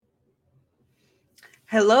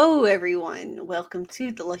Hello, everyone. Welcome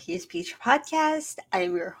to the Luckiest Peach podcast. I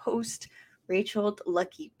am your host, Rachel the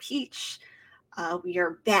Lucky Peach. We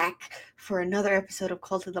are back for another episode of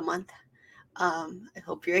Cult of the Month. I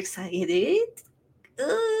hope you're excited.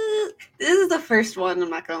 This is the first one, I'm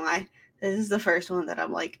not gonna lie. This is the first one that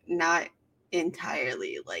I'm not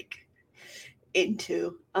entirely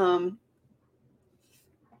into.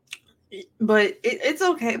 But it's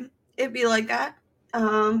okay. It'd be like that.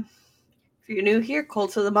 If you're new here,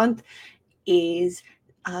 Cult of the Month is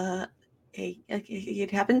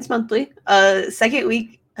it happens monthly, second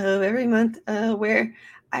week of every month, where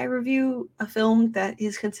I review a film that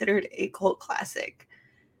is considered a cult classic.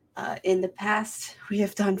 In the past, we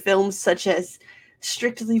have done films such as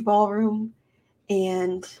Strictly Ballroom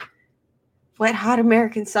and Wet Hot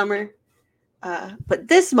American Summer, but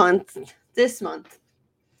this month,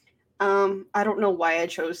 I don't know why I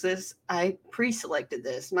chose this. I pre-selected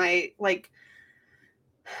this.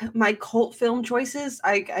 My cult film choices,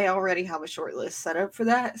 I already have a short list set up for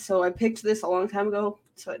that. So I picked this a long time ago.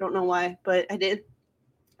 So I don't know why, but I did.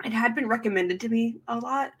 It had been recommended to me a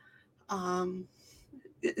lot.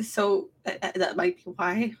 So that might be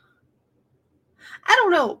why. I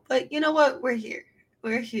don't know, but you know what? We're here.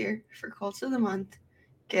 We're here for Cults of the Month.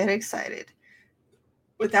 Get excited.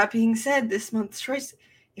 With that being said, this month's choice,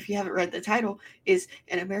 if you haven't read the title, is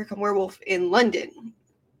An American Werewolf in London.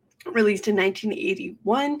 Released in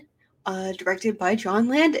 1981, directed by John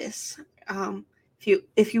Landis.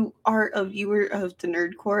 If you are a viewer of the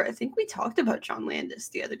Nerdcore, I think we talked about John Landis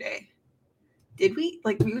the other day. Did we?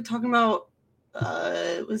 We were talking about,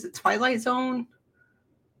 was it Twilight Zone?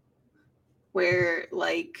 Where,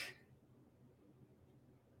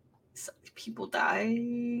 people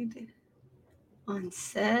died on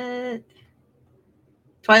set.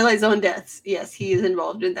 Twilight Zone deaths. Yes, he is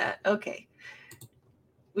involved in that. Okay.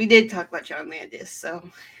 We did talk about John Landis, so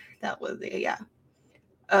that was yeah.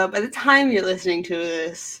 By the time you're listening to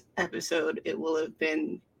this episode, it will have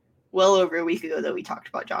been well over a week ago that we talked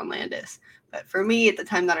about John Landis. But for me, at the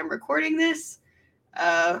time that I'm recording this,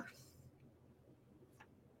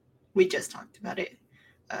 we just talked about it.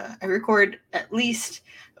 I record at least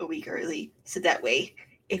a week early, so that way,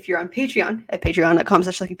 if you're on Patreon at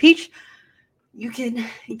patreon.com/luckypeach, you can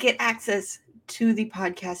get access to the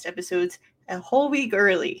podcast episodes a whole week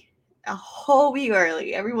early.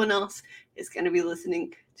 Everyone else is going to be listening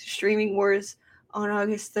to Streaming Wars on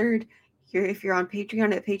August 3rd. If you're on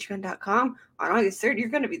Patreon at patreon.com, on August 3rd, you're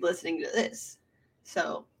going to be listening to this.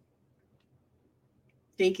 So,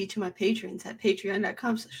 thank you to my patrons at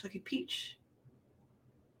patreon.com/luckypeach.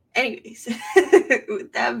 Anyways,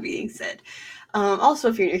 with that being said, also,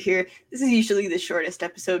 if you're new here, this is usually the shortest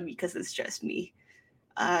episode because it's just me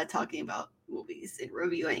talking about movies and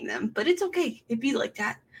reviewing them, but it's okay. It'd be like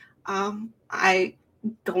that. I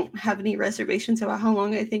don't have any reservations about how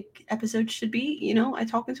long I think episodes should be. I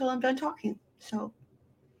talk until I'm done talking, so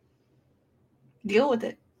deal with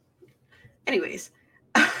it. Anyways,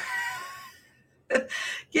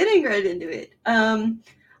 getting right into it.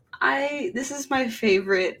 This is my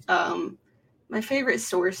favorite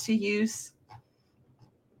source to use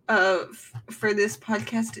for this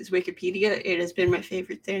podcast is Wikipedia. It has been my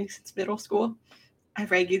favorite thing since middle school. I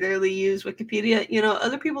regularly use Wikipedia.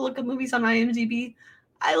 Other people look up movies on IMDb.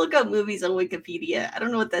 I look up movies on Wikipedia. I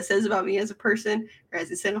don't know what that says about me as a person or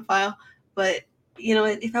as a cinephile, but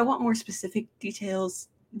if I want more specific details,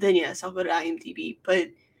 then yes, I'll go to IMDb. But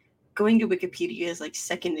going to Wikipedia is like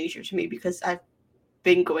second nature to me because I've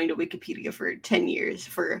been going to Wikipedia for 10 years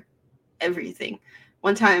for everything.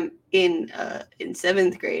 One time in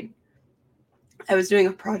 7th grade, I was doing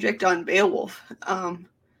a project on Werewolf.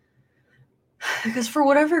 Because for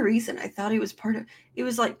whatever reason, I thought it was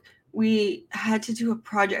we had to do a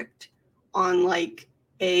project on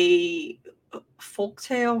a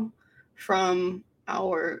folktale from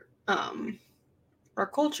our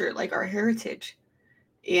culture, our heritage.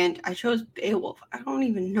 And I chose Beowulf. I don't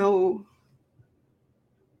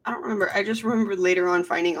remember. I just remember later on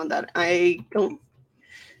finding on that I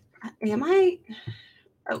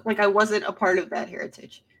wasn't a part of that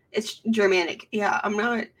heritage. It's Germanic. Yeah, I'm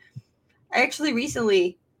not. I actually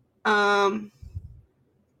recently, very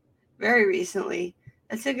recently,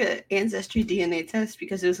 I took an ancestry DNA test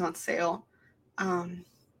because it was on sale.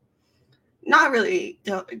 Not really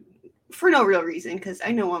for no real reason, because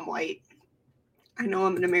I know I'm white. I know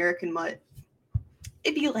I'm an American mutt.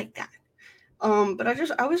 It'd be like that. But I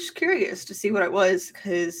was just curious to see what I was,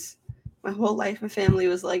 because my whole life, my family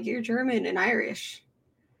was like, "You're German and Irish."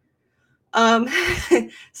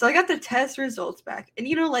 So I got the test results back, and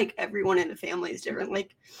everyone in the family is different.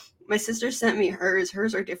 My sister sent me hers.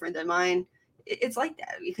 Hers are different than mine. it's like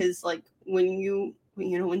that because like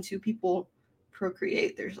when two people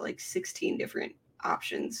procreate, there's like 16 different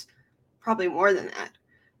options, probably more than that.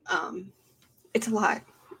 It's a lot.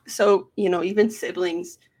 So, even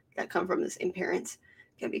siblings that come from the same parents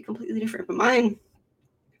can be completely different. But mine,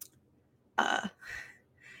 I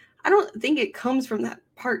don't think it comes from that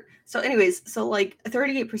part. So anyways, so like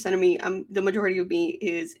 38% of me, the majority of me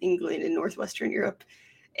is England and Northwestern Europe,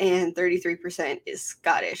 and 33% is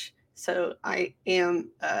Scottish. So I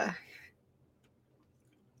am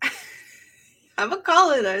I'm a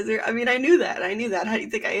colonizer. I mean, I knew that. How do you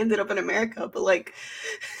think I ended up in America? But like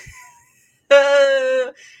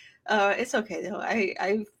it's okay though.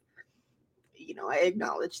 I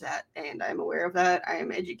acknowledge that and I'm aware of that. I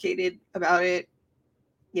am educated about it.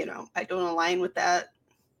 I don't align with that.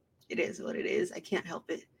 It is what it is. I can't help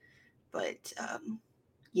it. But,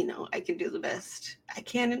 I can do the best I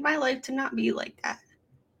can in my life to not be like that.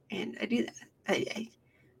 And I do that. I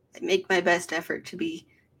make my best effort to be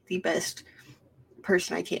the best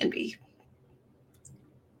person I can be,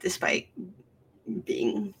 despite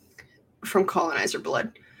being from colonizer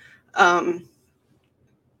blood.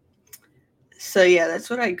 So yeah, that's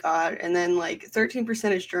what I got. And then like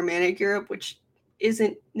 13% is Germanic Europe, which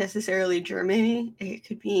isn't necessarily Germany. It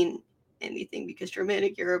could mean anything because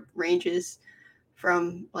Germanic Europe ranges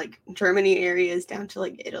from like Germany areas down to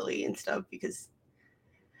like Italy and stuff, because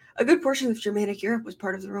a good portion of Germanic Europe was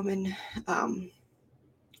part of the Roman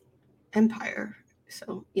Empire.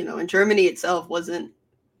 So, and Germany itself wasn't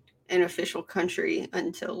an official country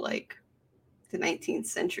until like the 19th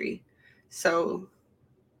century. So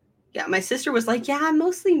yeah, my sister was like, yeah, I'm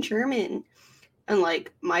mostly German. And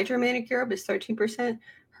like my Germanic Europe is 13%.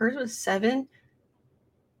 Hers was 7.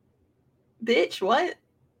 Bitch, what?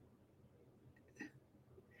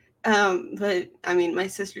 But I mean, my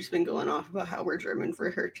sister's been going off about how we're German for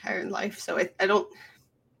her entire life. So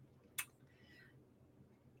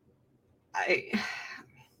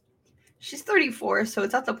she's 34. So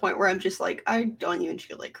it's at the point where I'm just like, I don't even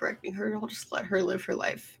feel like correcting her. I'll just let her live her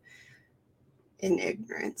life in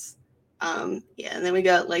ignorance. Yeah, and then we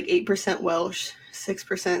got like 8% Welsh,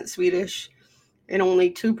 6% Swedish, and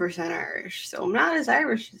only 2% Irish. So I'm not as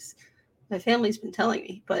Irish as my family's been telling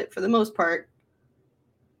me, but for the most part,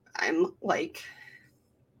 I'm like,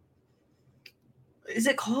 is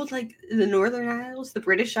it called like the Northern Isles, the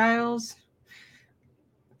British Isles,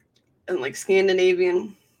 and like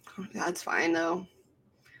Scandinavian? That's fine though.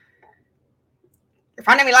 You're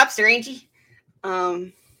finding me lobster, ain't you?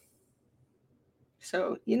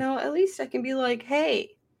 So, at least I can be like,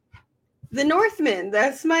 hey, the Northmen,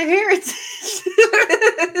 that's my heritage.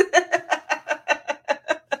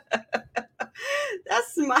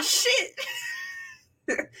 That's my shit.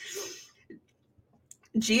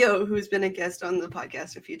 Gio, who's been a guest on the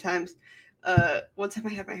podcast a few times, one time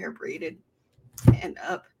I had my hair braided and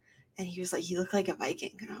up, and he was like, you look like a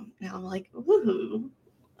Viking. And I'm like, woohoo,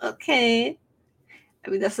 okay. I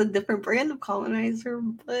mean, that's a different brand of colonizer,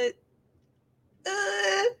 but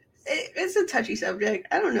it's a touchy subject.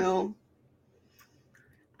 I don't know.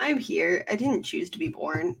 I'm here. I didn't choose to be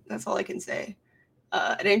born. That's all I can say.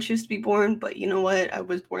 I didn't choose to be born, but you know what? I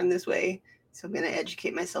was born this way, so I'm going to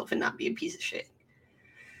educate myself and not be a piece of shit.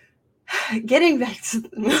 Getting back to the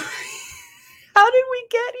movie. How did we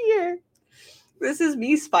get here? This is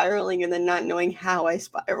me spiraling and then not knowing how I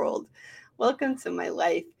spiraled. Welcome to my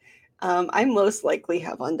life. I most likely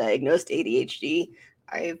have undiagnosed ADHD.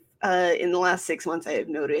 I've in the last 6 months, I have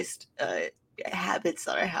noticed habits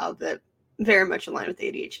that I have that very much align with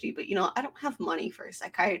ADHD. But I don't have money for a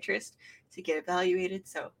psychiatrist to get evaluated.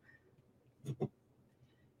 So,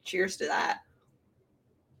 cheers to that.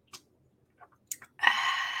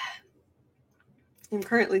 I'm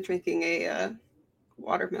currently drinking a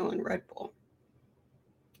watermelon Red Bull.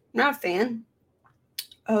 I'm not a fan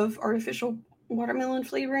of artificial watermelon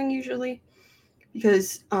flavoring usually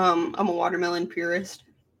because I'm a watermelon purist.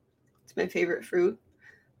 It's my favorite fruit.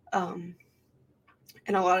 And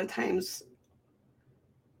a lot of times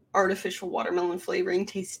artificial watermelon flavoring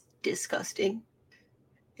tastes disgusting.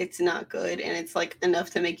 It's not good, and it's like enough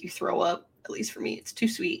to make you throw up. At least for me, it's too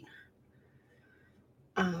sweet.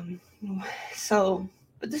 But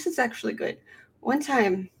this is actually good. One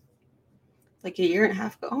time, like a year and a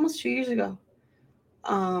half ago, almost 2 years ago,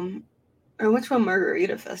 I went to a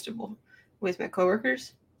margarita festival with my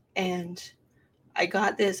coworkers, and I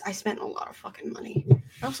got this. I spent a lot of fucking money.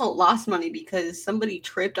 I also lost money because somebody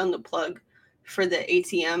tripped on the plug for the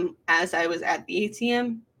ATM as I was at the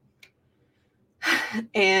ATM.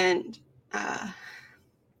 And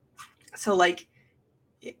so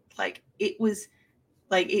it was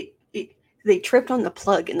like it they tripped on the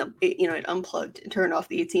plug and it unplugged and turned off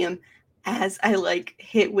the ATM as I like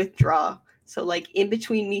hit withdraw. So like in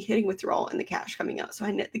between me hitting withdrawal and the cash coming out. So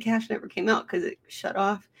the cash never came out because it shut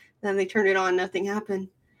off. Then they turned it on, nothing happened.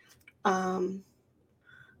 And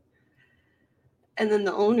then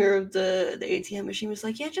the owner of the ATM machine was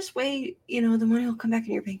like, yeah, just wait, the money will come back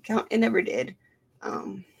in your bank account. It never did.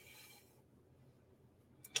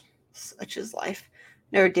 Such is life.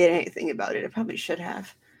 Never did anything about it. I probably should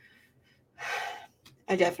have.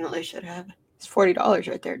 I definitely should have. It's $40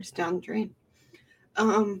 right there, just down the drain.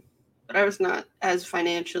 But I was not as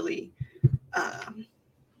financially, I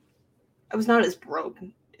was not as broke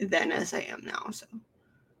then as I am now. So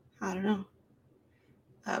I don't know.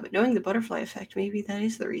 But knowing the butterfly effect, maybe that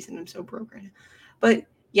is the reason I'm so broke right now. But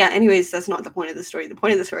yeah, anyways, that's not the point of the story. The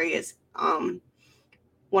point of the story is,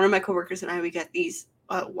 one of my coworkers and I, we get these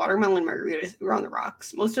watermelon margaritas. We were on the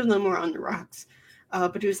rocks. Most of them were on the rocks.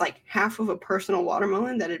 But it was like half of a personal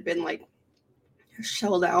watermelon that had been like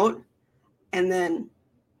shelled out. And then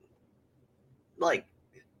like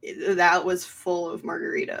that was full of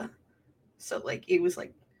margarita. So like it was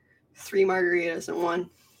like 3 margaritas in one.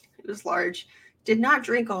 It was large. Did not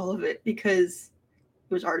drink all of it because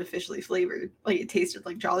it was artificially flavored. Like it tasted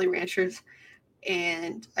like Jolly Ranchers.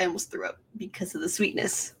 And I almost threw up because of the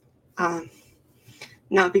sweetness.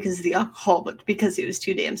 Not because of the alcohol, but because it was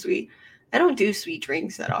too damn sweet. I don't do sweet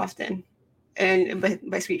drinks that often. And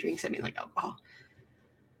by sweet drinks, I mean like alcohol.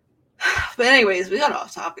 But anyways, we got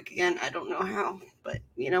off topic again. I don't know how, but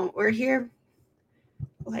we're here.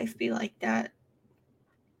 Life be like that.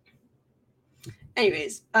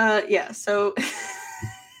 Anyways, yeah, so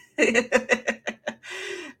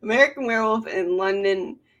American Werewolf in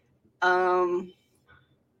London. So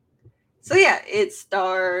yeah, it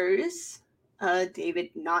stars David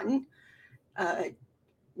Naughton,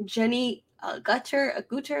 Jenny Gutter,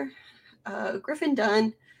 Griffin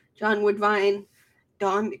Dunn, John Woodvine,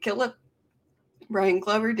 Don McKillop, Brian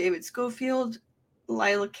Glover, David Schofield,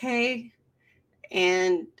 Lila Kay,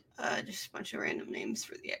 and just a bunch of random names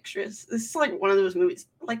for the extras. This is like one of those movies.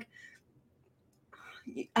 Like,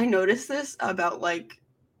 I noticed this about like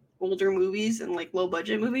older movies and like low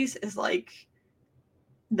budget movies is like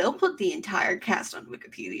they'll put the entire cast on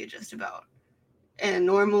Wikipedia just about. And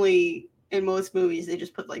normally in most movies they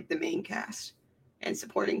just put like the main cast and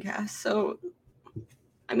supporting cast. So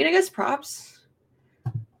I mean, I guess props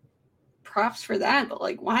for that, but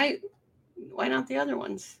like why not the other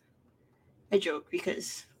ones? I joke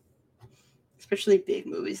because especially big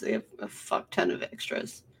movies, they have a fuck ton of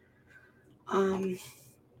extras.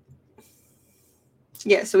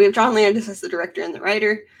 Yeah, so we have John Landis as the director and the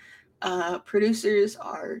writer. Producers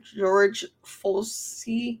are George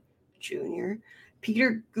Folsey Jr.,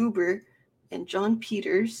 Peter Guber, and John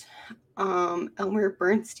Peters. Elmer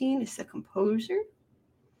Bernstein is the composer.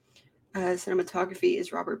 Cinematography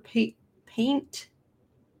is Robert Painter,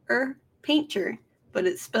 but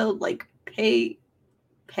it's spelled like Payynter,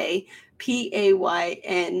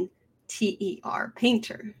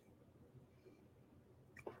 Painter.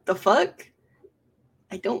 The fuck?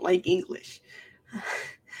 I don't like English.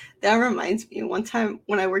 That reminds me, one time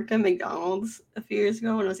when I worked at McDonald's a few years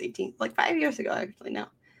ago when I was 18, like 5 years ago actually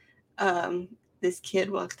now, this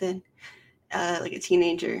kid walked in, like a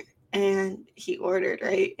teenager, and he ordered,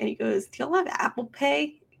 right? And he goes, "Do y'all have Apple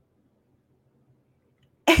Pay?"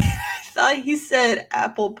 I thought he said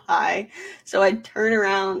apple pie. So I turn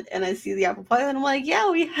around and I see the apple pie and I'm like,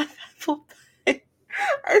 yeah, we have apple pie.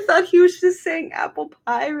 I thought he was just saying apple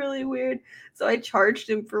pie, really weird. So I charged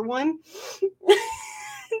him for one.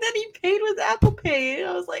 And then he paid with Apple Pay. And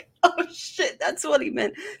I was like, oh shit, that's what he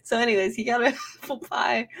meant. So anyways, he got an apple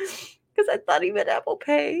pie because I thought he meant Apple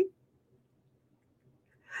Pay.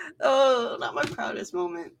 Oh, not my proudest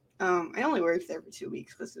moment. I only worked there for 2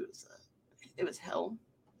 weeks because it was hell.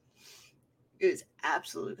 It was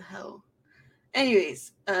absolute hell.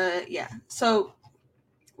 Anyways, yeah. So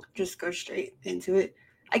just go straight into it.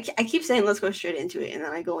 I keep saying let's go straight into it, and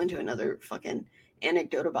then I go into another fucking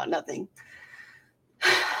anecdote about nothing.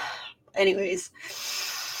 Anyways,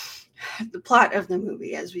 the plot of the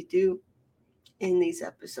movie, as we do in these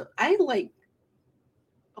episodes.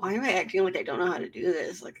 Why am I acting like I don't know how to do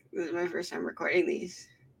this? Like, this is my first time recording these.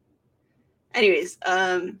 Anyways,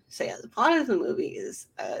 so yeah, the plot of the movie is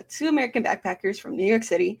 2 American backpackers from New York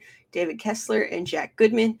City, David Kessler and Jack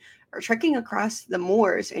Goodman, are trekking across the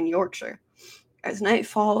moors in Yorkshire. As night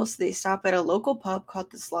falls, they stop at a local pub called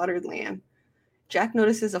the Slaughtered Lamb. Jack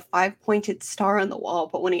notices a 5-pointed star on the wall,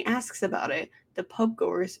 but when he asks about it, the pub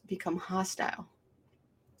goers become hostile.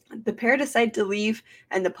 The pair decide to leave,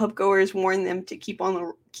 and the pub goers warn them to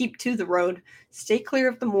keep to the road, stay clear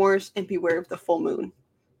of the moors, and beware of the full moon.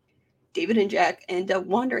 David and Jack end up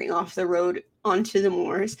wandering off the road onto the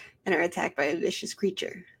moors and are attacked by a vicious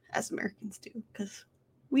creature, as Americans do, because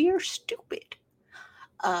we are stupid.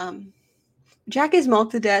 Jack is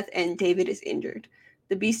mauled to death, and David is injured.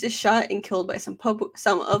 The beast is shot and killed by some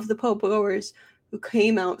of the pub goers who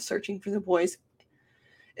came out searching for the boys.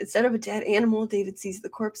 Instead of a dead animal, David sees the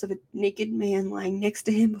corpse of a naked man lying next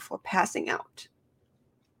to him before passing out.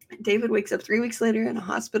 David wakes up 3 weeks later in a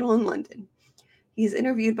hospital in London. He is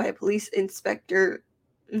interviewed by police inspector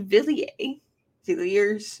Villiers,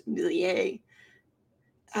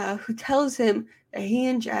 who tells him that he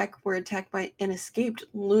and Jack were attacked by an escaped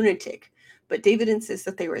lunatic, but David insists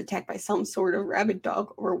that they were attacked by some sort of rabid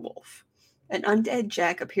dog or wolf. An undead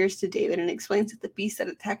Jack appears to David and explains that the beast that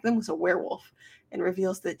attacked them was a werewolf, and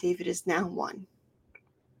reveals that David is now one.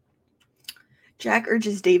 Jack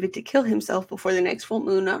urges David to kill himself before the next full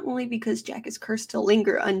moon, not only because Jack is cursed to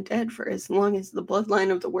linger undead for as long as the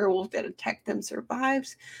bloodline of the werewolf that attacked them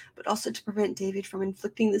survives, but also to prevent David from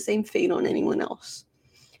inflicting the same fate on anyone else.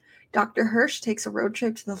 Dr. Hirsch takes a road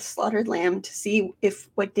trip to the slaughtered lamb to see if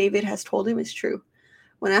what David has told him is true.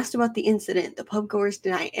 When asked about the incident, the pubgoers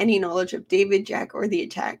deny any knowledge of David, Jack, or the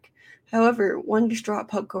attack. However, one distraught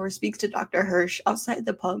pubgoer speaks to Dr. Hirsch outside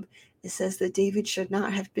the pub and says that David should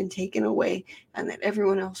not have been taken away and that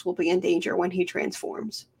everyone else will be in danger when he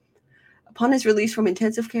transforms. Upon his release from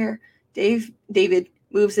intensive care, David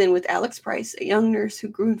moves in with Alex Price, a young nurse who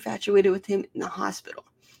grew infatuated with him in the hospital.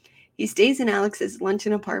 He stays in Alex's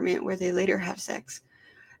London apartment where they later have sex.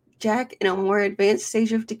 Jack, in a more advanced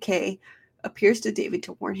stage of decay, appears to David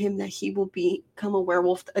to warn him that he will become a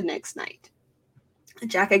werewolf the next night.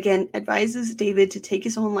 Jack again advises David to take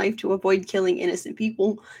his own life to avoid killing innocent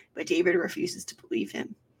people, but David refuses to believe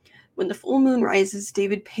him. When the full moon rises,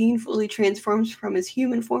 David painfully transforms from his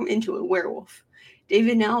human form into a werewolf.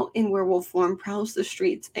 David, now in werewolf form, prowls the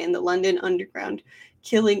streets and the London underground,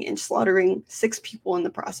 killing and slaughtering 6 people in the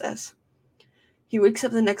process. He wakes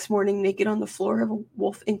up the next morning naked on the floor of a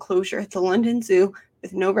wolf enclosure at the London Zoo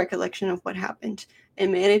with no recollection of what happened,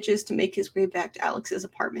 and manages to make his way back to Alex's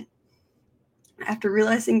apartment. After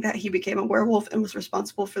realizing that he became a werewolf and was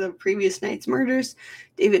responsible for the previous night's murders,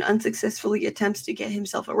 David unsuccessfully attempts to get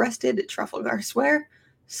himself arrested at Trafalgar Square.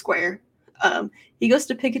 He goes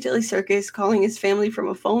to Piccadilly Circus, calling his family from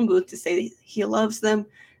a phone booth to say he loves them,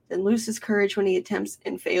 then loses courage when he attempts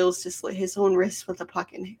and fails to slit his own wrists with a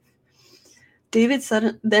pocket knife. David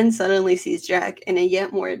then suddenly sees Jack in a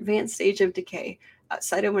yet more advanced stage of decay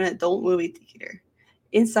outside of an adult movie theater.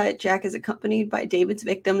 Inside, Jack is accompanied by David's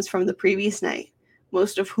victims from the previous night,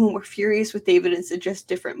 most of whom were furious with David and suggest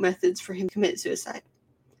different methods for him to commit suicide.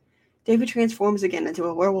 David transforms again into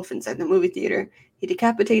a werewolf inside the movie theater. He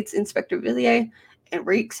decapitates Inspector Villiers and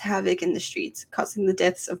wreaks havoc in the streets, causing the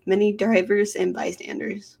deaths of many drivers and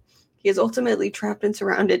bystanders. He is ultimately trapped and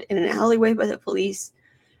surrounded in an alleyway by the police.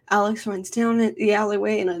 Alex runs down the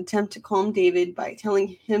alleyway in an attempt to calm David by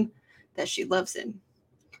telling him that she loves him.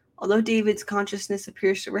 Although David's consciousness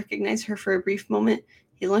appears to recognize her for a brief moment,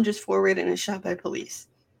 he lunges forward and is shot by police.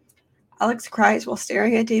 Alex cries while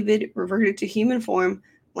staring at David, reverted to human form,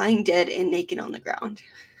 lying dead and naked on the ground.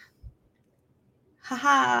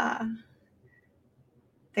 Haha!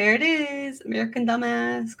 There it is! American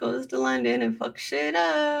dumbass goes to London and fucks shit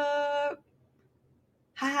up!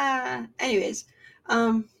 Haha! Anyways,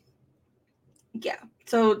 yeah.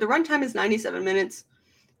 So the runtime is 97 minutes.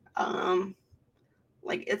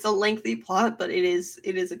 It's a lengthy plot, but it is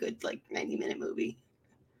a good 90-minute movie.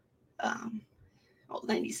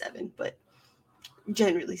 97, but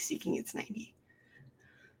generally speaking, it's 90.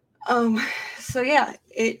 So yeah,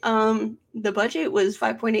 the budget was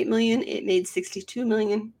 $5.8 million. It made $62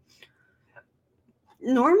 million.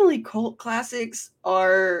 Normally, cult classics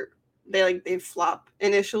they flop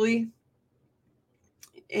initially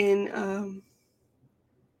in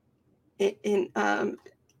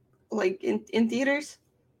theaters,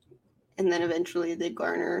 and then eventually they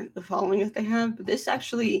garner the following that they have. But this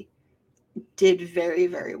actually did very,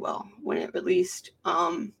 very well when it released.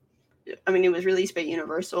 It was released by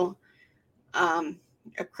Universal, a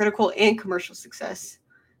critical and commercial success.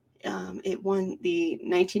 It won the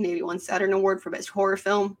 1981 Saturn Award for Best Horror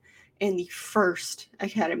Film and the first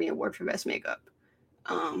Academy Award for Best Makeup.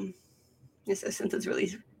 Since its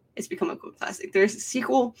release, it's become a cult classic. There's a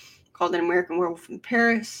sequel called An American Werewolf in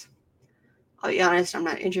Paris. I'll be honest, I'm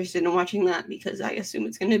not interested in watching that because I assume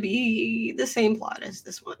it's going to be the same plot as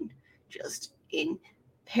this one, just in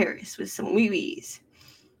Paris with some wee-wees.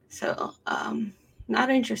 So, not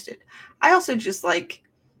interested. I also just like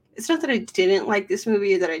It's not that I didn't like this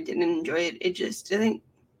movie or that I didn't enjoy it. It just didn't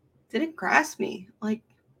grasp me. Like,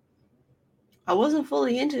 I wasn't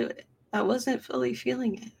fully into it. I wasn't fully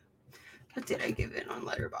feeling it. What did I give it on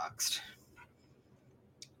Letterboxd?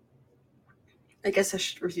 I guess I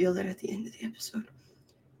should reveal that at the end of the episode.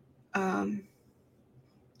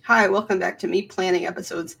 Hi, welcome back to me planning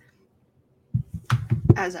episodes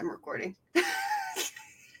as I'm recording.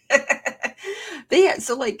 But yeah,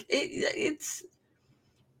 so like it's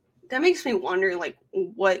that makes me wonder like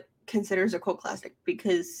what considers a cult classic,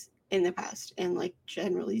 because in the past, and like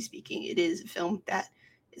generally speaking, it is a film that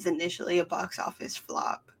is initially a box office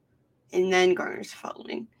flop and then garners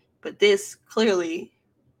following. But this clearly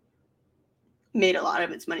made a lot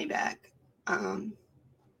of its money back,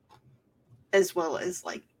 as well as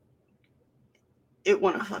like it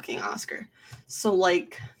won a fucking Oscar. So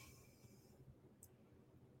like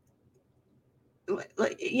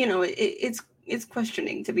you know, it's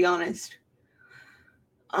questioning, to be honest.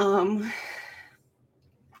 But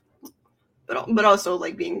also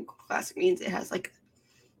like being classic means it has like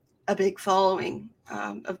a big following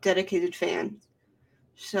of dedicated fans.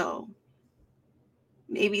 So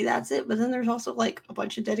maybe that's it. But then there's also like a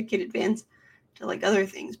bunch of dedicated fans to like other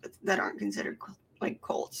things, but that aren't considered like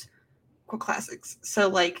cult classics. So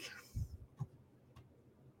like,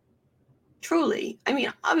 truly, I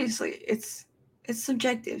mean, obviously it's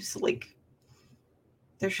subjective. So like,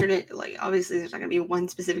 there shouldn't, like, obviously there's not gonna be one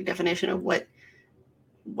specific definition of what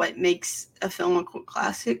makes a film a cult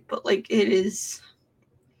classic, but like it's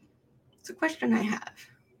a question I have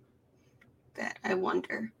that I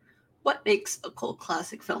wonder, what makes a cult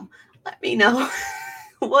classic film? Let me know.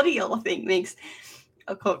 What do y'all think makes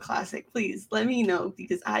a cult classic? Please let me know,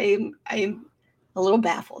 because I am a little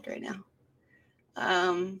baffled right now.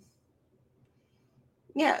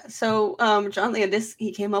 Yeah, so John Landis,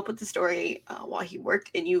 he came up with the story while he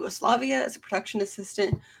worked in Yugoslavia as a production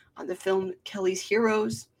assistant on the film Kelly's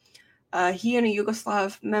Heroes. He and a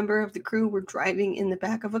Yugoslav member of the crew were driving in the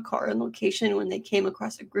back of a car on location when they came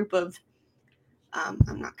across a group of, I'm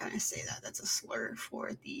not going to say that, that's a slur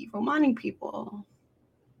for the Romani people.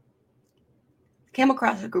 Came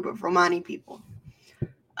across a group of Romani people.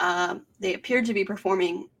 They appeared to be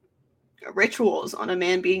performing rituals on a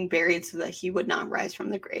man being buried so that he would not rise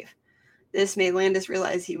from the grave. This made Landis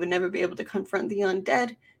realize he would never be able to confront the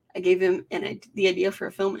undead. I gave him the idea for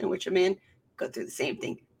a film in which a man go through the same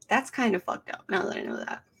thing. That's kind of fucked up, now that I know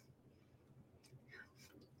that.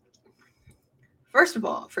 First of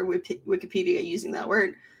all, for Wikipedia using that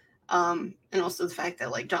word, and also the fact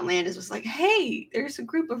that like John Landis was like, hey, there's a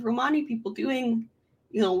group of Romani people doing,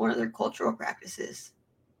 you know, one of their cultural practices.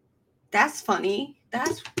 That's funny.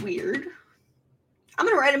 That's weird. I'm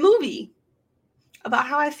gonna write a movie about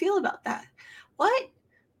how I feel about that. What?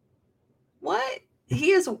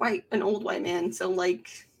 He is an old white man, so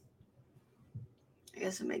like, I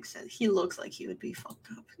guess it makes sense. He looks like he would be fucked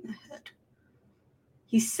up in the head.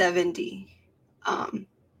 He's 70.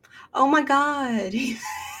 Oh my god.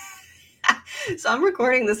 So I'm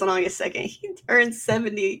recording this on August 2nd. He turned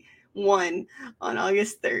 71 on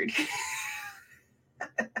August 3rd.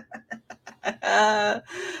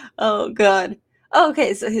 Oh god. Oh,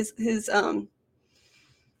 okay, so his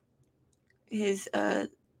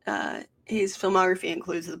filmography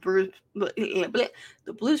includes the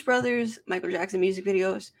Blues Brothers, Michael Jackson music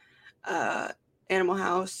videos, Animal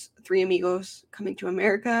House, Three Amigos, Coming to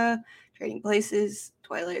America, Trading Places,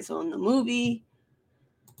 Twilight Zone the movie.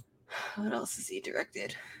 What else has he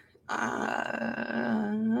directed?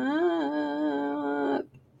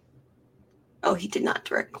 Oh, he did not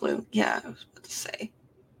direct Clue. Yeah, I was about to say.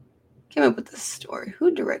 Came up with this story.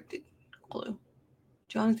 Who directed Clue?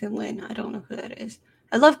 Jonathan Lynn. I don't know who that is.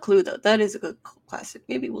 I love Clue, though. That is a good classic.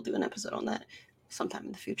 Maybe we'll do an episode on that sometime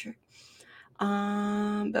in the future.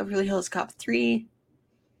 Beverly Hills Cop 3.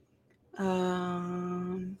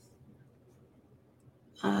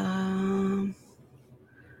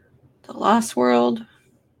 The Lost World.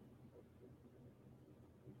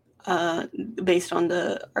 Based on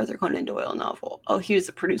the Arthur Conan Doyle novel. Oh, he was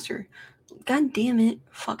a producer. God damn it.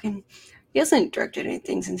 Fucking. He hasn't directed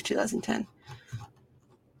anything since 2010.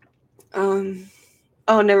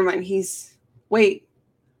 Oh, never mind. He's done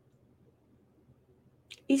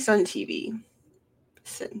TV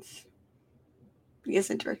since. He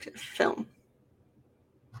hasn't directed a film.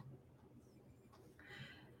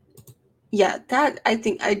 Yeah, that, I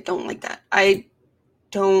think, I don't like that. I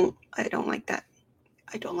don't like that.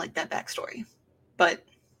 I don't like that backstory. But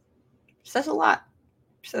says a lot.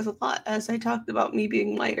 Says a lot. As I talked about me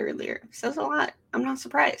being white earlier. Says a lot. I'm not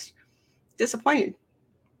surprised. Disappointed,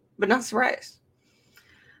 but not surprised.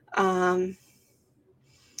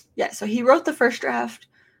 Yeah, so he wrote the first draft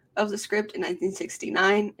of the script in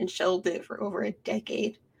 1969 and shelved it for over a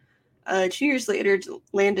decade. 2 years later,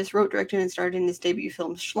 Landis wrote, directed, and starred in his debut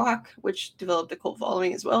film Schlock, which developed a cult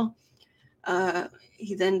following as well.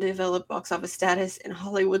 He then developed box office status in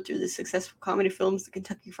Hollywood through the successful comedy films The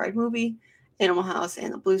Kentucky Fried Movie, Animal House,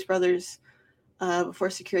 and The Blues Brothers, before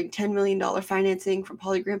securing $10 million financing from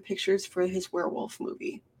Polygram Pictures for his Werewolf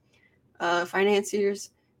movie. Financiers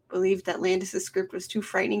believed that Landis' script was too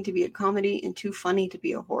frightening to be a comedy and too funny to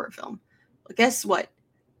be a horror film. Well, guess what?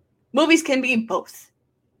 Movies can be both.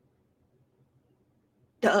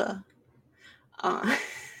 Duh.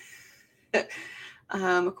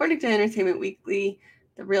 According to Entertainment Weekly,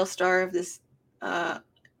 the real star of this the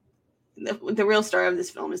real star of this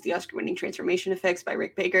film is the Oscar-winning transformation effects by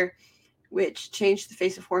Rick Baker, which changed the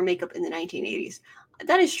face of horror makeup in the 1980s.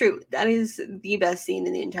 That is true. That is the best scene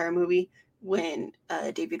in the entire movie when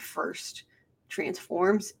David first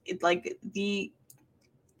transforms. It like the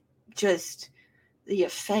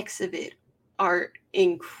effects of it are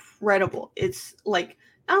incredible. It's like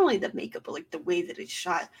not only the makeup, but like the way that it's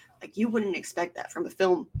shot. Like you wouldn't expect that from a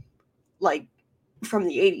film like from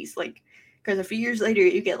the 80s. Like because a few years later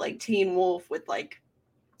you get like Teen Wolf with like,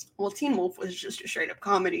 well, Teen Wolf was just a straight up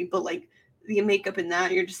comedy, but like the makeup in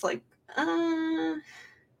that, you're just like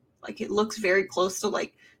it looks very close to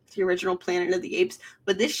like the original Planet of the Apes,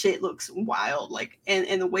 but this shit looks wild. Like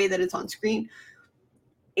and the way that it's on screen,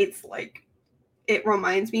 it's like it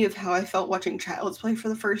reminds me of how I felt watching Child's Play for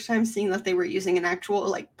the first time, seeing that they were using an actual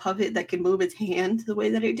like puppet that could move its hand the way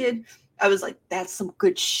that it did. I was like, that's some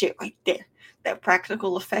good shit right there. That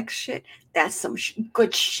practical effects shit, that's some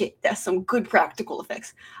good shit. That's some good practical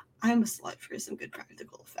effects. I'm a slut for some good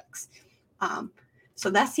practical effects. So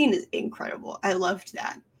that scene is incredible. I loved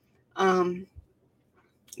that.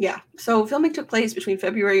 Yeah, so filming took place between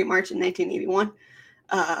February and March in 1981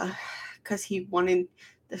 because he wanted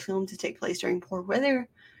the film to take place during poor weather.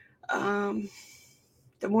 The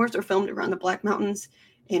moors were filmed around the Black Mountains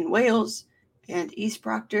in Wales, and East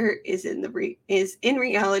Proctor is in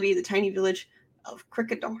reality the tiny village of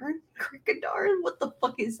Crickadarn. Crickadarn? What the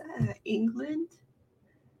fuck is that? England?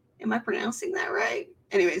 Am I pronouncing that right?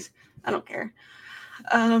 Anyways, I don't care.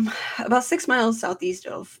 About 6 miles southeast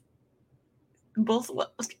of both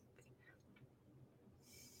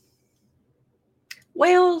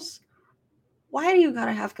Wales. Why do you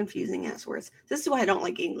gotta have confusing ass words? This is why I don't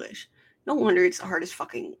like English. No wonder it's the hardest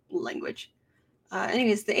fucking language.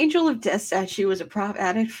 Anyways, the Angel of Death statue was a prop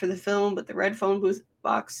added for the film, but the red phone booth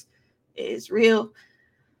box is real.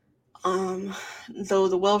 Though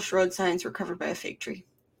the Welsh road signs were covered by a fake tree.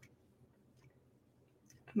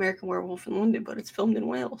 American Werewolf in London, but it's filmed in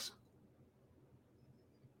Wales.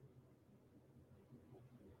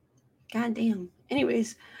 God damn.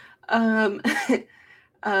 Anyways, the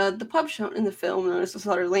pub shown in the film, known as the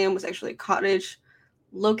Slaughtered Lamb, was actually a cottage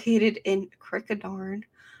located in Crickadarn.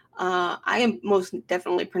 I am most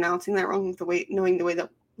definitely pronouncing that wrong, knowing the way that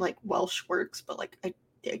like Welsh works, but like I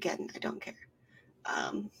don't care.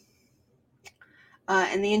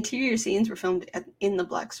 And the interior scenes were filmed in the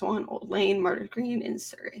Black Swan, Old Lane, Martyrs Green, in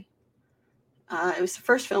Surrey. It was the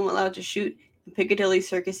first film allowed to shoot in Piccadilly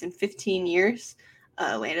Circus in 15 years.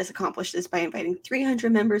 Landis accomplished this by inviting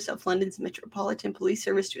 300 members of London's Metropolitan Police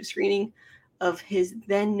Service to a screening of his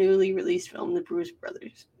then newly released film, The Blues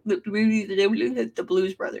Brothers. The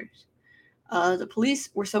Blues Brothers. The police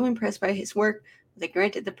were so impressed by his work that they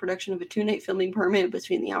granted the production of a 2-night filming permit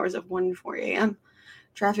between the hours of 1 and 4 a.m.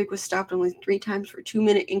 Traffic was stopped only 3 times for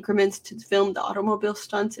 2-minute increments to film the automobile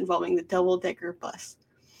stunts involving the double-decker bus.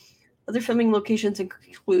 Other filming locations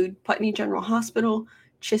include Putney General Hospital,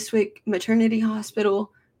 Chiswick Maternity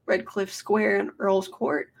Hospital, Redcliffe Square and Earl's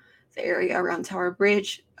Court, the area around Tower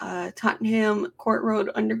Bridge, Tottenham Court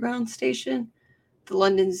Road Underground Station, the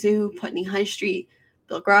London Zoo, Putney High Street,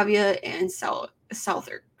 Belgravia, and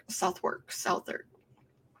Southwark. I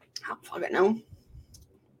don't fucking know.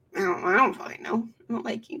 I don't fucking know. I don't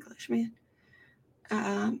like English, man.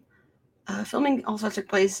 Filming also took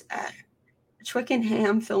place at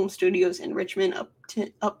Twickenham Film Studios in Richmond,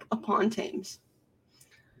 up upon Thames.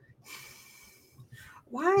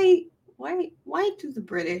 Why do the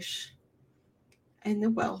British and the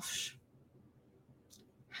Welsh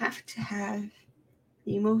have to have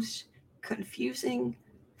the most confusing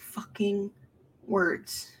fucking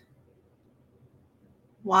words?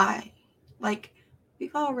 Why? Like,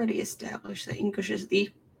 we've already established that English is the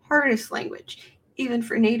hardest language, even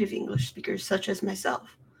for native English speakers such as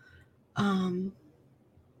myself.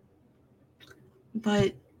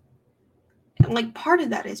 But like part of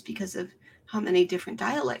that is because of how many different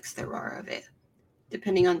dialects there are of it,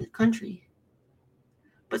 depending on the country.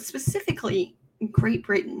 but specifically in Great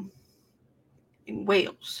Britain, in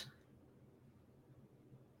Wales.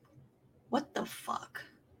 What the fuck?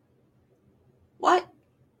 What?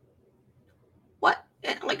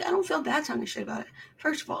 And, like, I don't feel bad talking shit about it.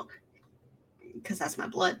 First of all, because that's my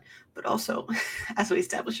blood, but also, as we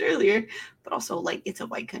established earlier, but also, like, it's a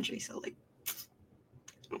white country, so, like, I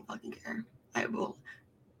don't fucking care. I will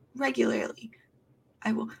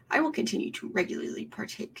continue to regularly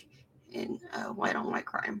partake in white on white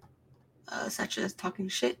crime, such as talking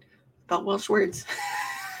shit about Welsh words.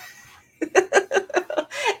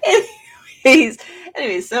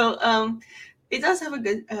 anyways, so it does have a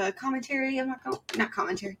good commentary. Not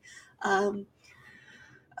commentary.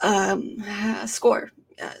 Score,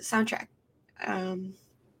 soundtrack.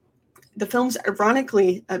 The film's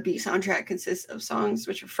ironically upbeat soundtrack consists of songs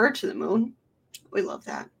which refer to the moon. We love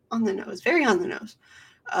that. On the nose, very on the nose.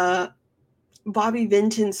 Bobby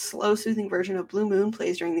Vinton's slow, soothing version of Blue Moon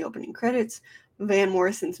plays during the opening credits. Van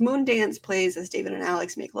Morrison's Moon Dance plays as David and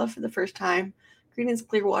Alex make love for the first time. Creedence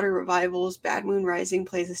Clearwater Revival's Bad Moon Rising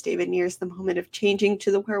plays as David nears the moment of changing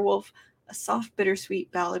to the werewolf. A soft,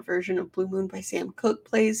 bittersweet ballad version of Blue Moon by Sam Cooke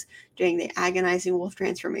plays during the agonizing wolf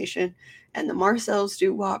transformation. And the Marcel's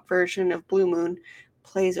doo-wop version of Blue Moon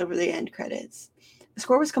plays over the end credits. The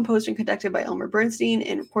score was composed and conducted by Elmer Bernstein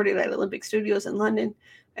and recorded at Olympic Studios in London,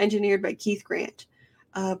 engineered by Keith Grant.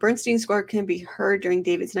 Bernstein's score can be heard during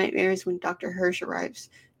David's nightmares when Dr. Hirsch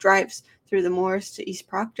drives through the moors to East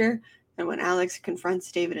Proctor, and when Alex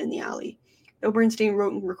confronts David in the alley. Though Bernstein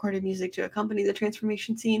wrote and recorded music to accompany the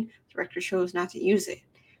transformation scene, the director chose not to use it.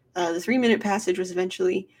 The 3-minute passage was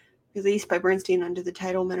eventually released by Bernstein under the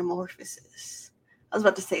title Metamorphosis. I was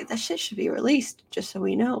about to say, that shit should be released, just so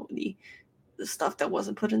we know the stuff that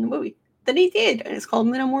wasn't put in the movie. Then he did, and it's called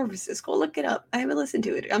Metamorphosis. Go look it up. I haven't listened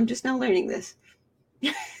to it. I'm just now learning this.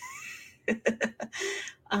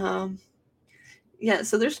 Yeah,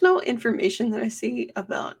 so there's no information that I see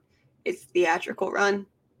about its theatrical run.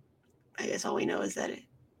 I guess all we know is that it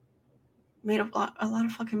made a lot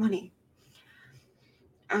of fucking money.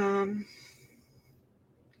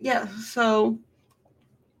 Yeah, so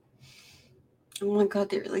oh my god,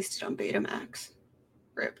 they released it on Betamax.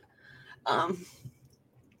 RIP.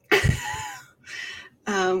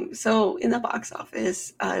 So in the box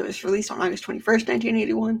office, it was released on August 21st,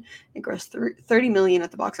 1981. It grossed $30 million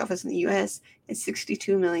at the box office in the US and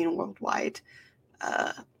 $62 million worldwide,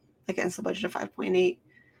 against a budget of $5.8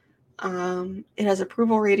 million. It has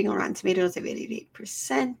approval rating on Rotten Tomatoes of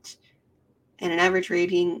 88% and an average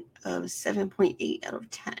rating of 7.8 out of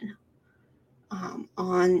 10.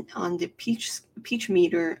 On the peach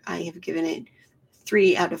meter, I have given it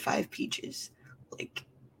 3 out of 5 peaches. Like,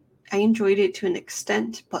 I enjoyed it to an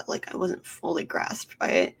extent, but like I wasn't fully grasped by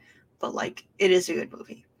it. But like, it is a good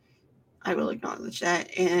movie. I will acknowledge that.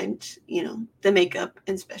 And you know, the makeup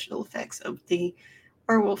and special effects of the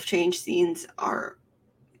werewolf change scenes are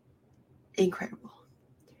incredible.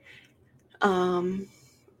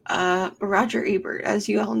 Roger Ebert, as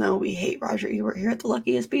you all know, we hate Roger Ebert here at the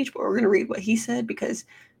Luckiest Beach, but we're going to read what he said because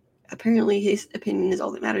apparently his opinion is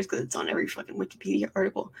all that matters because it's on every fucking Wikipedia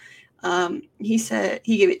article. He said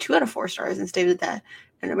he gave it 2 out of 4 stars and stated that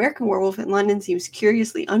An American Werewolf in London seems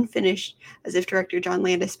curiously unfinished, as if director John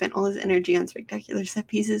Landis spent all his energy on spectacular set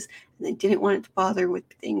pieces and then didn't want it to bother with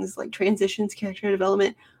things like transitions, character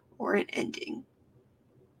development, or an ending.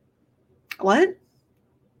 What?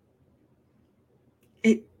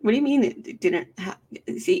 What do you mean it didn't have...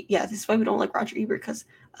 See, yeah, this is why we don't like Roger Ebert, because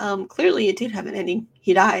clearly it did have an ending.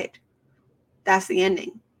 He died. That's the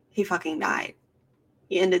ending. He fucking died.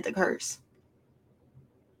 He ended the curse.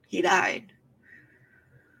 He died.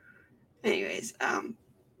 Anyways,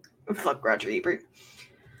 fuck Roger Ebert.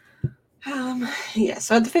 Yeah,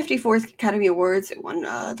 so at the 54th Academy Awards, it won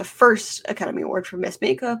the first Academy Award for Best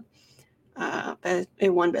Makeup.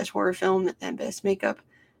 It won Best Horror Film and Best Makeup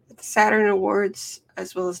at the Saturn Awards,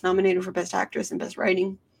 as well as nominated for Best Actress and Best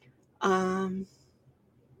Writing. Yeah.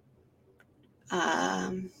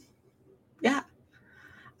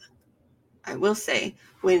 I will say,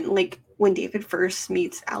 when David first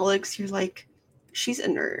meets Alex, you're like, she's a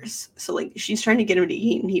nurse. So, like, she's trying to get him to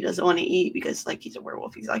eat, and he doesn't want to eat because, like, he's a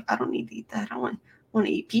werewolf. He's like, I don't need to eat that. I want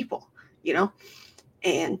to eat people, you know?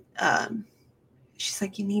 And she's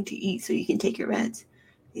like, you need to eat so you can take your meds.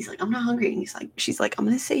 He's like, I'm not hungry. And she's like, I'm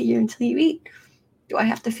going to sit here until you eat. Do I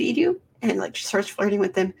have to feed you? And, like, she starts flirting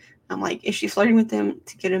with him. I'm like, is she flirting with him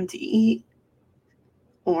to get him to eat?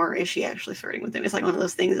 Or is she actually flirting with him? It's like one of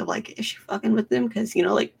those things of like, is she fucking with him? Because, you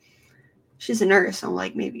know, like, she's a nurse. So I'm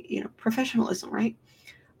like, maybe, you know, professionalism, right?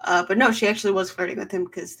 But no, she actually was flirting with him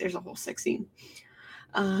because there's a whole sex scene.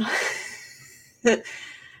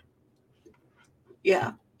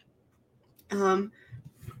 Yeah.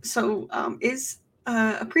 Is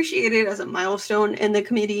appreciated as a milestone in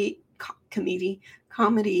the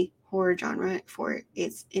comedy horror genre for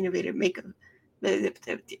its innovative makeup, the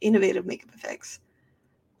innovative makeup effects.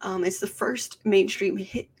 It's the first mainstream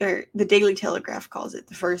hit, or the Daily Telegraph calls it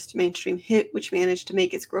the first mainstream hit, which managed to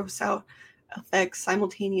make its gross out effects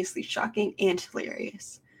simultaneously shocking and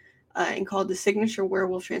hilarious. And called the signature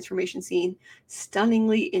werewolf transformation scene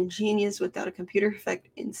stunningly ingenious without a computer effect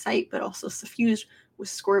in sight, but also suffused with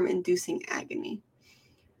squirm-inducing agony.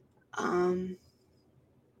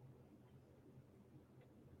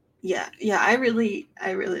 Yeah, I really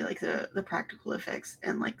like the practical effects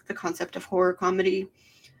and like the concept of horror comedy,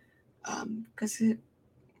 because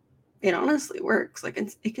it honestly works. Like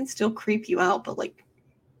it can still creep you out, but like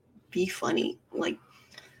be funny. Like,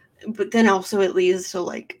 but then also it leads to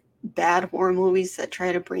like bad horror movies that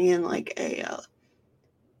try to bring in like a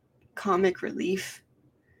comic relief,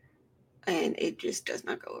 and it just does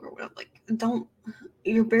not go over well. Like, don't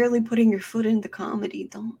you're barely putting your foot in the comedy.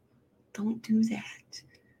 Don't do that.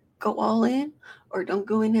 Go all in or don't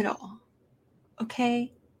go in at all.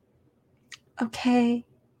 Okay? Okay.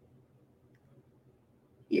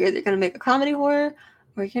 You're either gonna make a comedy horror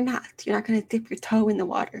or you're not. You're not gonna dip your toe in the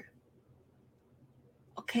water.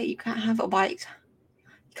 Okay, you can't have a bite.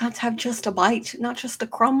 You can't have just a bite, not just a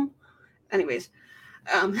crumb. Anyways,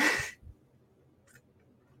 um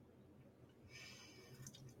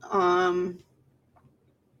um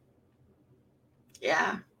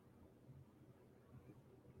yeah.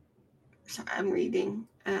 So I'm reading.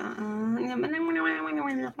 Oh,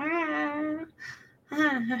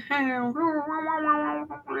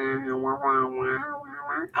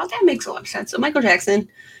 that makes a lot of sense. So Michael Jackson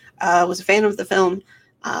was a fan of the film,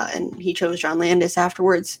 and he chose John Landis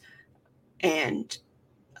afterwards, and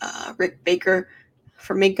Rick Baker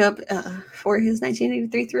for makeup for his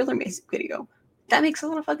 1983 Thriller music video. That makes a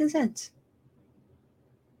lot of fucking sense.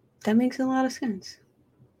 That makes a lot of sense.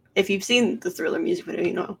 If you've seen the Thriller music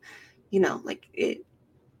video, like it.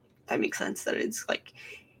 That makes sense that it's like,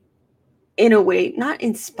 in a way, not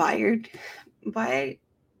inspired by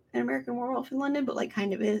An American Werewolf in London, but like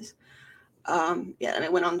kind of is. Yeah, and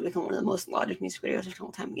it went on to become one of the most lauded music videos of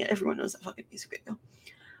all time. Yeah, everyone knows that fucking music video.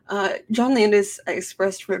 John Landis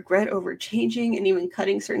expressed regret over changing and even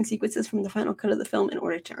cutting certain sequences from the final cut of the film in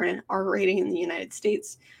order to earn an R rating in the United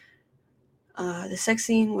States. The sex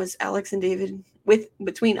scene between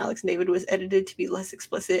Alex and David was edited to be less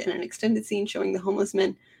explicit, and an extended scene showing the homeless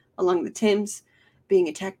men along the Thames being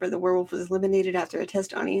attacked by the werewolf was eliminated after a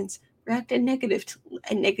test audience reacted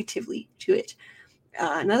negatively to it.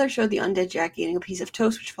 Another showed the undead Jack eating a piece of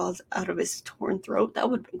toast which falls out of his torn throat. That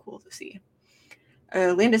would have been cool to see.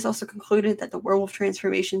 Landis also concluded that the werewolf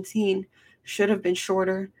transformation scene should have been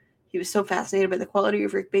shorter. He was so fascinated by the quality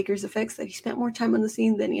of Rick Baker's effects that he spent more time on the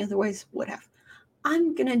scene than he otherwise would have.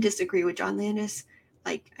 I'm going to disagree with John Landis.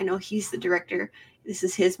 Like, I know he's the director. This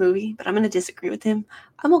is his movie, but I'm going to disagree with him.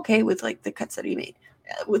 I'm okay with, like, the cuts that he made,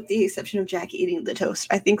 with the exception of Jack eating the toast.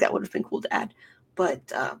 I think that would have been cool to add.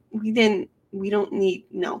 But we don't need,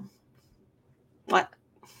 no.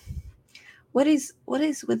 What is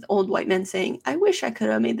with old white men saying, I wish I could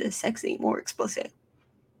have made this sex scene more explicit?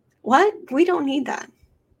 What? We don't need that.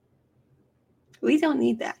 We don't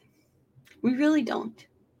need that. We really don't.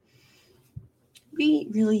 We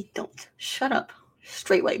really don't. Shut up,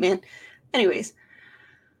 straight white man. Anyways,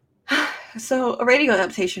 so a radio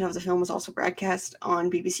adaptation of the film was also broadcast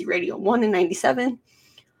on BBC Radio 1 in 97.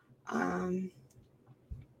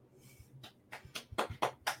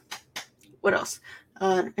 What else?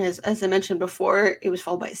 As I mentioned before, it was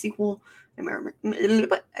followed by a sequel, An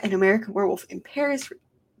American Werewolf in Paris,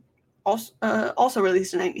 also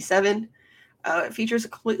released in 97. It features a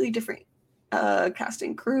completely different cast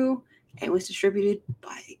and crew, and was distributed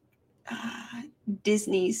by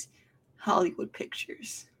Disney's Hollywood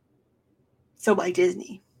Pictures. So by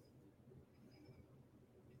Disney.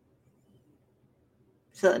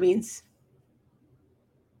 So that means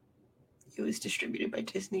it was distributed by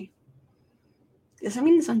Disney. Does that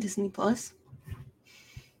mean it's on Disney Plus?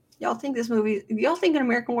 Y'all think An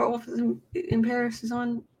American Werewolf in Paris is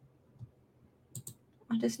on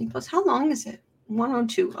Disney Plus? How long is it?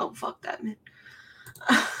 102. Oh, fuck that, man.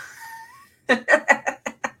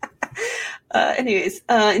 Anyways,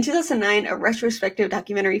 in 2009, a retrospective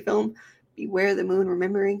documentary film, Beware the Moon,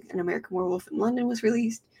 Remembering an American Werewolf in London, was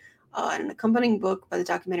released. And an accompanying book by the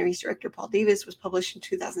documentary's director, Paul Davis, was published in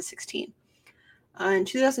 2016. In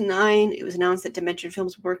 2009, it was announced that Dimension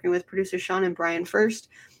Films was working with producers Sean and Brian First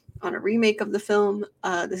on a remake of the film.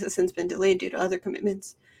 This has since been delayed due to other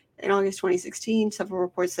commitments. In August 2016, several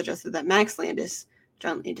reports suggested that Max Landis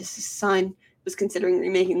John Landis' son, was considering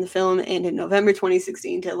remaking the film, and in November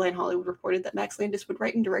 2016, Deadline Hollywood reported that Max Landis would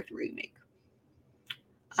write and direct a remake.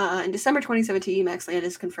 In December 2017, Max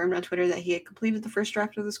Landis confirmed on Twitter that he had completed the first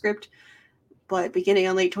draft of the script, but beginning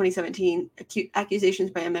on late 2017, accusations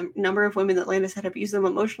by a number of women that Landis had abused them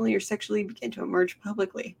emotionally or sexually began to emerge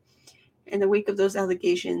publicly. In the wake of those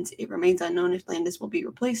allegations, it remains unknown if Landis will be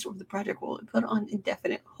replaced or if the project will be put on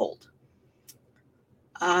indefinite hold.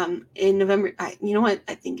 In November, you know what?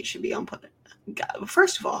 I think it should be on put.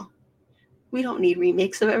 First of all, we don't need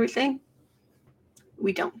remakes of everything.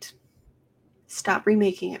 We don't. Stop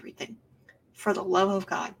remaking everything. For the love of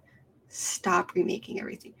God, stop remaking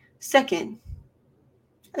everything. Second,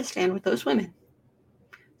 I stand with those women.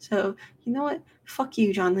 So, you know what? Fuck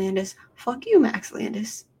you, John Landis. Fuck you, Max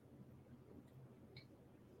Landis.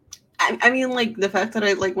 I mean, like, the fact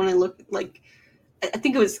that when I look, like, I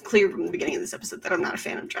think it was clear from the beginning of this episode that I'm not a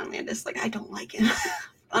fan of John Landis. Like, I don't like him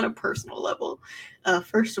on a personal level.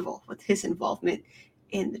 First of all, with his involvement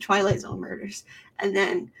in the Twilight Zone murders, and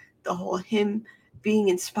then the whole him being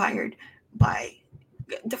inspired by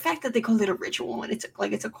the fact that they call it a ritual, and it's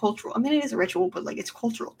a cultural. I mean, it is a ritual, but like it's a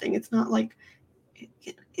cultural thing. It's not like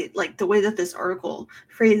it like the way that this article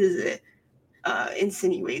phrases it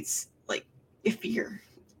insinuates like a fear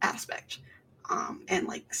aspect, and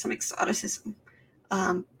like some exoticism.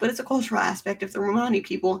 But it's a cultural aspect of the Romani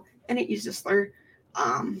people, and it uses slur.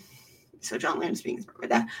 So John Landis being inspired by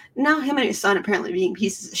that. Now him and his son apparently being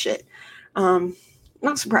pieces of shit.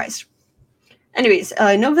 Not surprised. Anyways,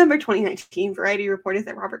 November 2019, Variety reported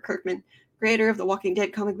that Robert Kirkman, creator of the Walking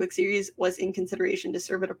Dead comic book series, was in consideration to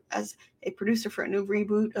serve as a producer for a new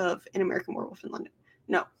reboot of An American Werewolf in London.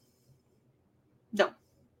 No.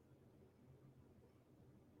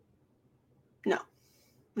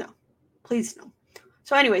 Please no.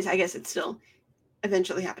 So anyways, I guess it's still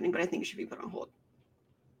eventually happening, but I think it should be put on hold.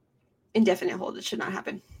 Indefinite hold. It should not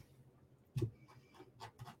happen.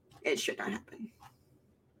 It should not happen.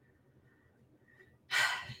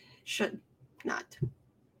 Should not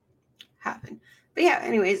happen. But yeah,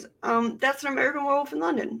 anyways, that's An American Werewolf in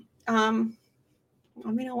London. Let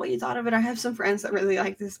me know what you thought of it. I have some friends that really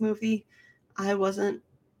like this movie. I wasn't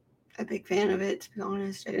a big fan of it, to be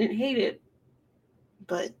honest. I didn't hate it,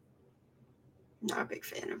 but not a big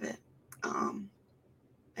fan of it.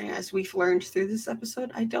 And as we've learned through this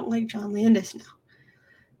episode, I don't like John Landis now.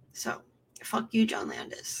 So, fuck you, John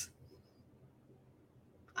Landis.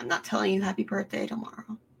 I'm not telling you happy birthday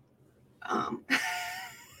tomorrow.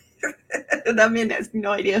 That man has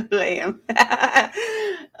no idea who I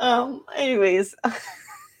am. Anyways,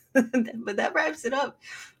 but that wraps it up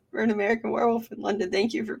for An American Werewolf in London.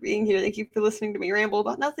 Thank you for being here. Thank you for listening to me ramble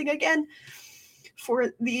about nothing again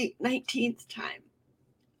for the 19th time.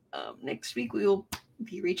 Next week we will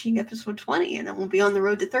be reaching episode 20, and then we'll be on the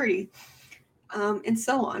road to 30, and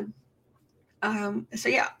so on. So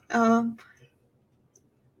yeah,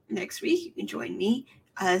 next week you can join me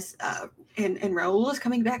as and Raul is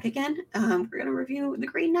coming back again. We're gonna review The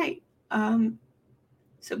Green Knight.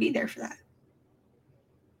 So be there for that,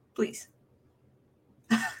 please.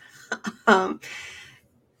 But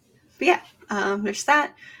yeah, there's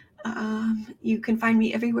that. You can find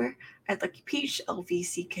me everywhere at Lucky Peach,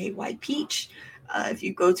 LVCKY Peach. If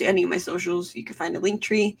you go to any of my socials, you can find a link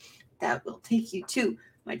tree that will take you to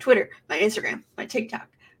my Twitter, my Instagram, my TikTok,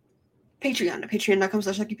 Patreon,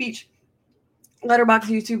 patreon.com/LuckyPeach, Letterboxd,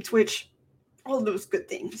 YouTube, Twitch, all those good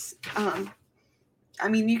things. I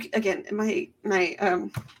mean, you again, my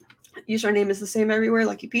username is the same everywhere,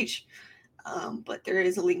 Lucky Peach. But there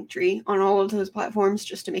is a link tree on all of those platforms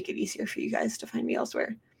just to make it easier for you guys to find me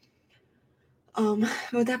elsewhere.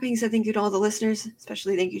 With that being said, thank you to all the listeners,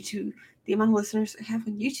 especially thank you to the amount of listeners I have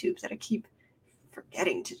on YouTube that I keep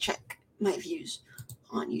forgetting to check my views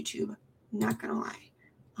on YouTube. I'm not gonna lie,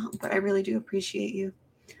 but I really do appreciate you.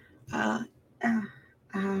 I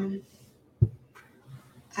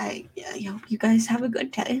hope you guys have a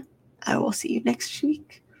good day. I will see you next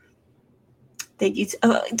week. Thank you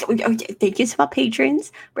to my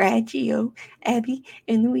patrons, Brad, Gio, Abby,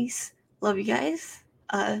 and Luis. Love you guys.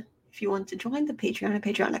 If you want to join the Patreon at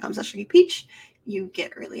patreon.com/LuckyPeach, you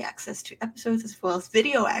get early access to episodes as well as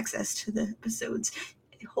video access to the episodes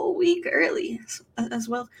a whole week early, as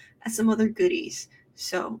well as some other goodies.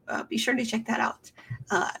 So be sure to check that out.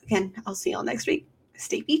 Again, I'll see y'all next week.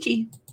 Stay peachy.